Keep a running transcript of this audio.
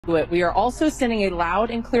We are also sending a loud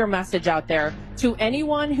and clear message out there to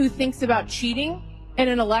anyone who thinks about cheating in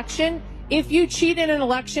an election. If you cheat in an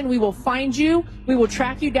election, we will find you, we will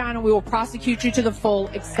track you down, and we will prosecute you to the full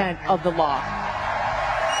extent of the law.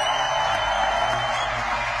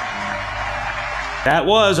 That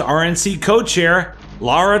was RNC co-chair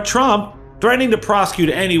Lara Trump threatening to prosecute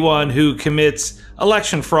anyone who commits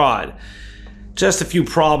election fraud. Just a few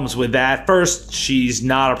problems with that. First, she's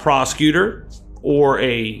not a prosecutor or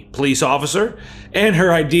a police officer, and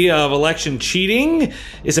her idea of election cheating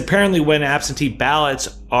is apparently when absentee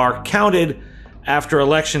ballots are counted after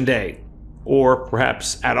election day, or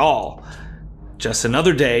perhaps at all. Just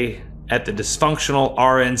another day at the dysfunctional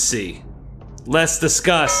RNC. Let's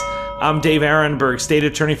discuss. I'm Dave Arenberg, State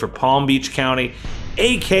Attorney for Palm Beach County,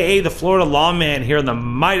 aka the Florida Lawman here on the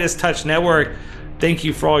Midas Touch Network. Thank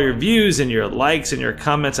you for all your views and your likes and your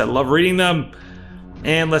comments. I love reading them.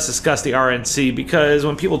 And let's discuss the RNC, because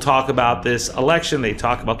when people talk about this election, they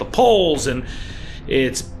talk about the polls and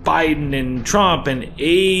it's Biden and Trump and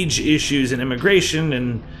age issues and immigration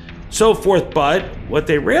and so forth. But what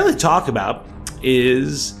they rarely talk about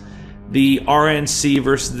is the RNC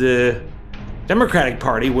versus the Democratic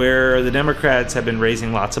Party, where the Democrats have been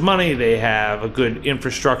raising lots of money. They have a good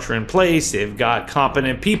infrastructure in place. They've got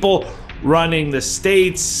competent people running the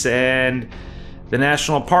states and the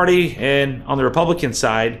National Party. And on the Republican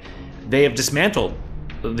side, they have dismantled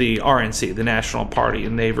the RNC, the National Party,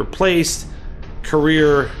 and they've replaced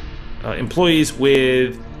career employees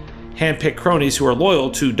with hand-picked cronies who are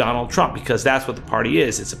loyal to Donald Trump, because that's what the party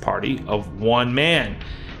is. It's a party of one man.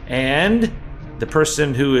 And the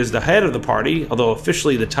person who is the head of the party, although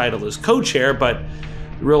officially the title is co-chair, but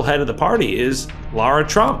the real head of the party is Lara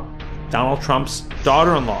Trump, Donald Trump's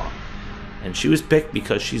daughter-in-law. And she was picked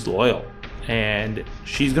because she's loyal. And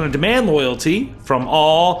she's going to demand loyalty from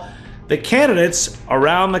all the candidates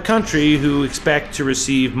around the country who expect to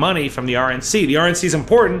receive money from the RNC. The RNC is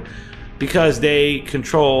important because they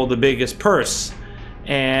control the biggest purse.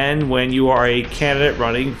 And when you are a candidate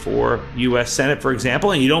running for U.S. Senate, for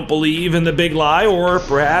example, and you don't believe in the big lie, or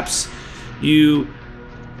perhaps you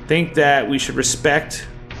think that we should respect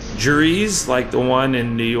juries like the one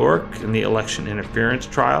in New York in the election interference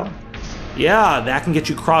trial, yeah, that can get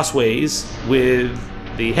you crossways with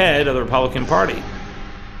the head of the Republican Party.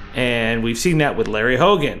 And we've seen that with Larry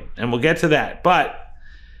Hogan, and we'll get to that. But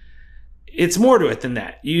it's more to it than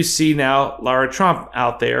that. You see now Lara Trump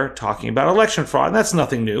out there talking about election fraud, and that's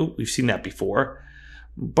nothing new. We've seen that before.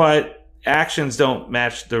 But actions don't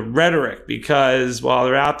match the rhetoric, because while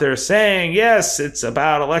they're out there saying, yes, it's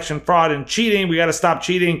about election fraud and cheating, we got to stop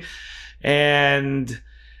cheating, and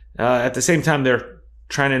at the same time, they're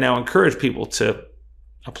trying to now encourage people to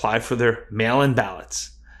apply for their mail-in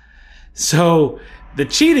ballots. So the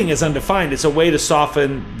cheating is undefined. It's a way to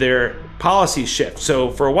soften their policy shift. So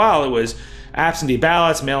for a while it was absentee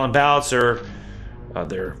ballots, mail-in ballots are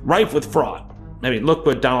they're rife with fraud. I mean, look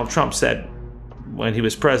what Donald Trump said when he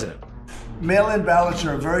was president. Mail-in ballots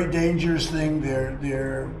are a very dangerous thing.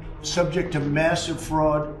 They're subject to massive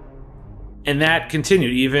fraud. And that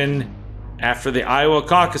continued even after the Iowa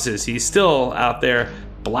caucuses. He's still out there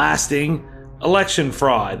blasting election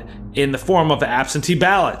fraud in the form of absentee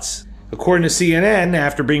ballots. According to CNN,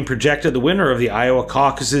 after being projected the winner of the Iowa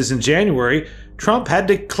caucuses in January, Trump had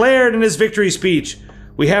declared in his victory speech,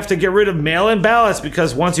 "We have to get rid of mail-in ballots,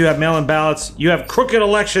 because once you have mail-in ballots, you have crooked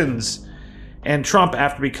elections." And Trump,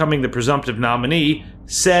 after becoming the presumptive nominee,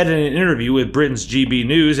 said in an interview with Britain's GB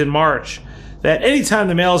News in March that anytime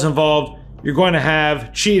the mail is involved, you're going to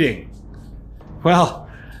have cheating. Well,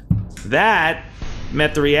 that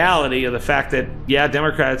met the reality of the fact that, yeah,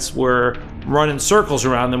 Democrats were running circles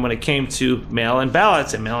around them when it came to mail-in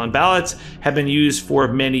ballots. And mail-in ballots have been used for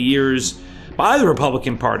many years by the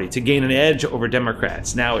Republican Party to gain an edge over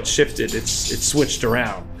Democrats. Now it's shifted, it's switched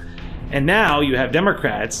around. And now you have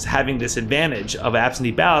Democrats having this advantage of absentee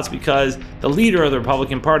ballots because the leader of the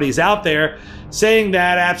Republican Party is out there saying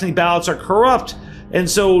that absentee ballots are corrupt. And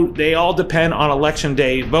so they all depend on election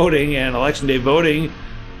day voting, and election day voting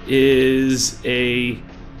is a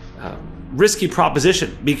risky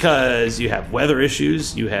proposition because you have weather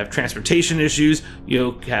issues, you have transportation issues,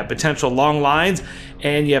 you have potential long lines,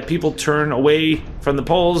 and you have people turn away from the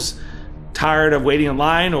polls tired of waiting in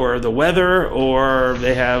line, or the weather, or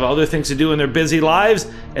they have other things to do in their busy lives,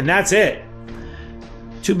 and that's it.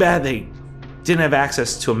 Too bad they didn't have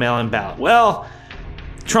access to a mail-in ballot. Well,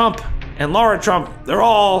 Trump and Laura Trump, they're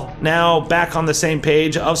all now back on the same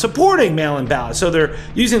page of supporting mail-in ballots. So they're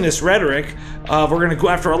using this rhetoric of we're going to go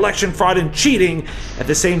after election fraud and cheating. At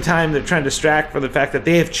the same time, they're trying to distract from the fact that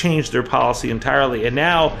they have changed their policy entirely. And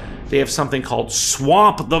now they have something called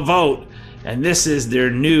Swamp the Vote. And this is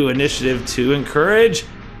their new initiative to encourage,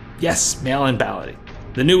 yes, mail-in balloting.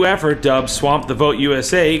 The new effort, dubbed Swamp the Vote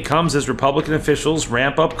USA, comes as Republican officials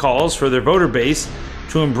ramp up calls for their voter base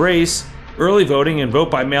to embrace early voting and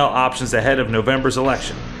vote-by-mail options ahead of November's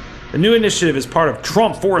election. The new initiative is part of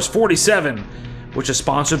Trump Force 47, which is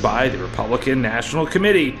sponsored by the Republican National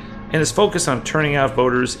Committee and is focused on turning out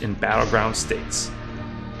voters in battleground states.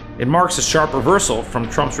 It marks a sharp reversal from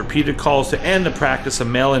Trump's repeated calls to end the practice of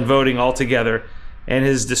mail-in voting altogether and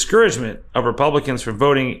his discouragement of Republicans from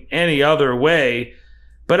voting any other way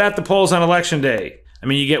but at the polls on Election Day. I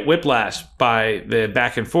mean, you get whiplash by the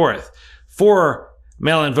back and forth. For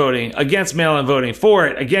mail-in voting, against mail-in voting, for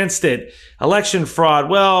it, against it, election fraud,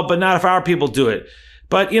 well, but not if our people do it.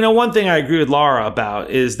 But, you know, one thing I agree with Laura about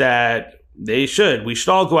is that we should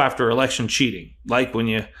all go after election cheating. Like when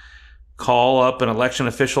you call up an election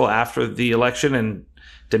official after the election and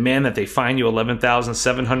demand that they fine you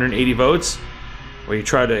 11,780 votes, or you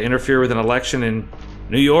try to interfere with an election in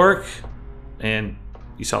New York, and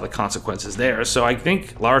you saw the consequences there. So I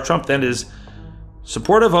think Laura Trump then is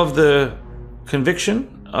supportive of the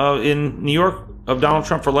conviction in New York of Donald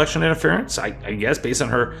Trump for election interference, I guess, based on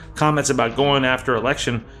her comments about going after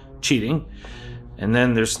election cheating. And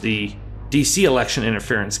then there's the DC election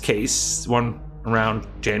interference case, one around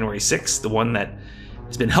January 6th, the one that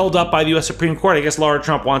has been held up by the U.S. Supreme Court. I guess Laura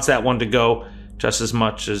Trump wants that one to go just as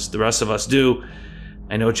much as the rest of us do.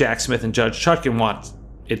 I know Jack Smith and Judge Chutkan want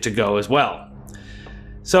it to go as well.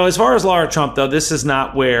 So as far as Laura Trump, though, this is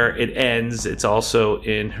not where it ends. It's also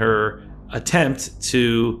in her attempt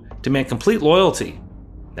to demand complete loyalty.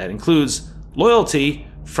 That includes loyalty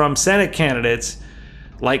from Senate candidates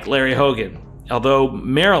like Larry Hogan. Although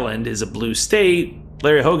Maryland is a blue state,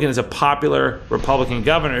 Larry Hogan is a popular Republican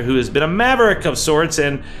governor who has been a maverick of sorts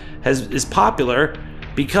and is popular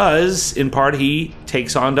because, in part, he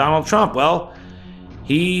takes on Donald Trump. Well,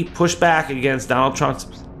 he pushed back against Donald Trump's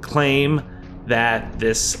claim that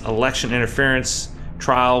this election interference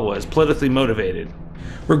trial was politically motivated.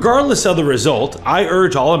 Regardless of the result, I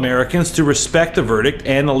urge all Americans to respect the verdict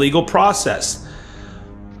and the legal process.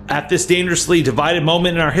 At this dangerously divided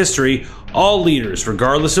moment in our history, all leaders,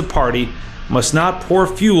 regardless of party, must not pour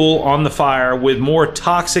fuel on the fire with more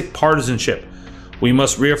toxic partisanship. We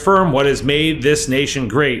must reaffirm what has made this nation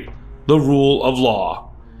great, the rule of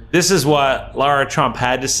law. This is what Laura Trump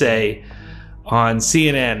had to say on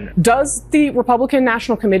CNN. Does the Republican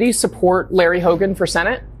National Committee support Larry Hogan for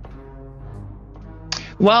Senate?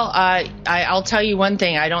 Well, I'll tell you one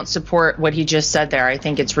thing. I don't support what he just said there. I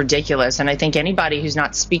think it's ridiculous. And I think anybody who's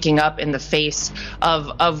not speaking up in the face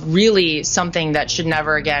of really something that should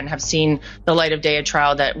never again have seen the light of day, a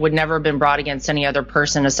trial that would never have been brought against any other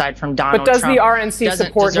person aside from Donald Trump. But does the RNC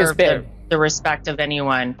support his bid? The respect of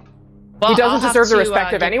anyone. Well, he doesn't deserve the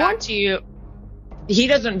respect of anyone? He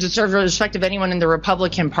doesn't deserve the respect of anyone in the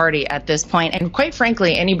Republican Party at this point. And quite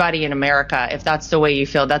frankly, anybody in America, if that's the way you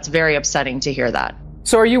feel, that's very upsetting to hear that.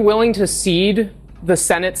 So are you willing to cede the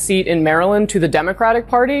Senate seat in Maryland to the Democratic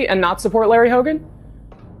Party and not support Larry Hogan?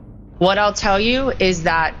 What I'll tell you is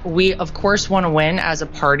that we, of course, want to win as a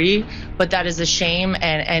party, but that is a shame.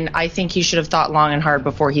 And I think he should have thought long and hard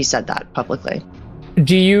before he said that publicly.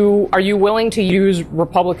 Are you willing to use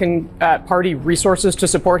Republican Party resources to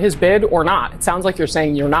support his bid or not? It sounds like you're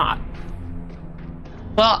saying you're not.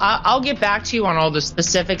 Well, I'll get back to you on all the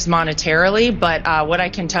specifics monetarily, but what I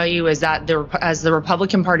can tell you is that as the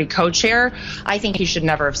Republican Party co-chair, I think he should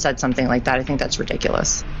never have said something like that. I think that's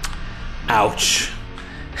ridiculous. Ouch.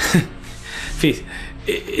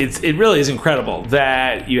 It really is incredible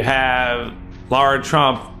that you have Laura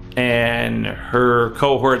Trump and her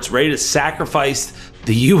cohorts ready to sacrifice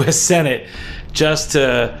the U.S. Senate just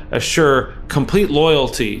to assure complete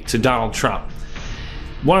loyalty to Donald Trump.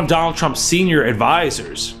 One of Donald Trump's senior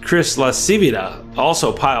advisors, Chris LaCivita,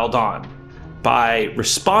 also piled on by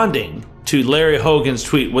responding to Larry Hogan's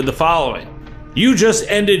tweet with the following: "You just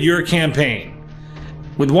ended your campaign."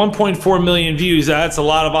 With 1.4 million views, that's a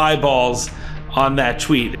lot of eyeballs on that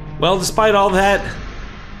tweet. Well, despite all that,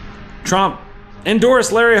 Trump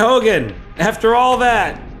endorsed Larry Hogan. After all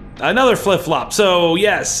that, another flip-flop. So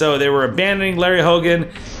yes, so they were abandoning Larry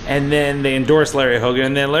Hogan, and then they endorsed Larry Hogan,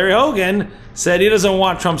 and then Larry Hogan said he doesn't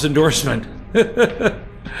want Trump's endorsement.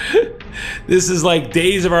 This is like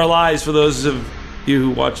Days of Our Lives for those of you who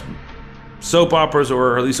watch soap operas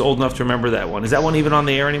or are at least old enough to remember that one. Is that one even on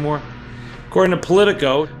the air anymore? According to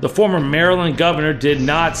Politico, the former Maryland governor did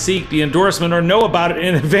not seek the endorsement or know about it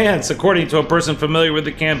in advance, according to a person familiar with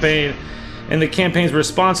the campaign. And the campaign's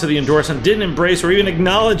response to the endorsement didn't embrace or even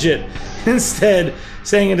acknowledge it. Instead,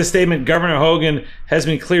 saying in a statement, Governor Hogan has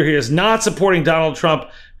been clear he is not supporting Donald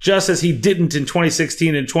Trump, just as he didn't in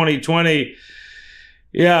 2016 and 2020.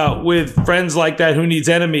 Yeah, with friends like that, who needs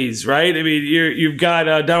enemies, right? I mean, you've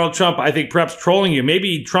got Donald Trump, I think, perhaps trolling you.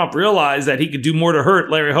 Maybe Trump realized that he could do more to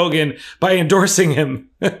hurt Larry Hogan by endorsing him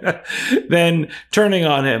than turning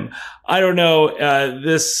on him. I don't know.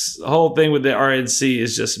 This whole thing with the RNC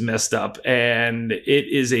is just messed up, and it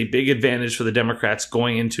is a big advantage for the Democrats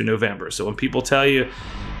going into November. So when people tell you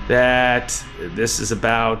that this is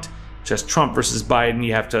about just Trump versus Biden,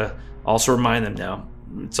 you have to also remind them now.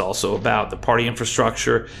 It's also about the party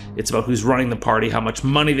infrastructure. It's about who's running the party, how much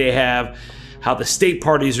money they have, how the state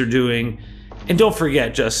parties are doing. And don't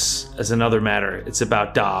forget, just as another matter, it's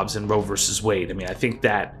about Dobbs and Roe versus Wade. I mean, I think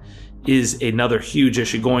that is another huge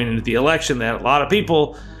issue going into the election that a lot of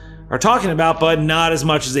people are talking about, but not as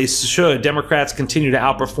much as they should. Democrats continue to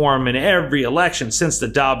outperform in every election since the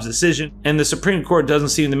Dobbs decision, and the Supreme Court doesn't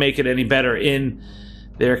seem to make it any better in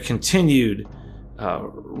their continued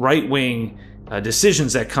right-wing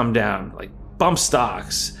decisions that come down, like bump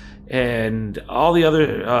stocks and all the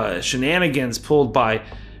other shenanigans pulled by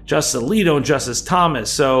Justice Alito and Justice Thomas.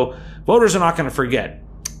 So voters are not going to forget,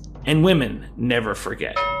 and women never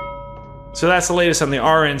forget. So that's the latest on the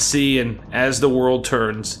RNC and as the world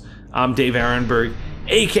turns. I'm Dave Ehrenberg,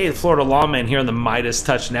 aka the Florida Lawman, here on the Midas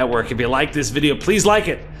Touch Network. If you like this video, please like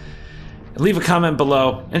it and leave a comment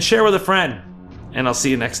below and share with a friend. And I'll see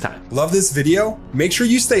you next time. Love this video? Make sure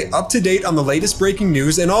you stay up to date on the latest breaking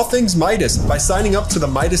news and all things Midas by signing up to the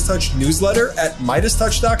Midas Touch newsletter at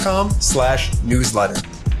MidasTouch.com/newsletter.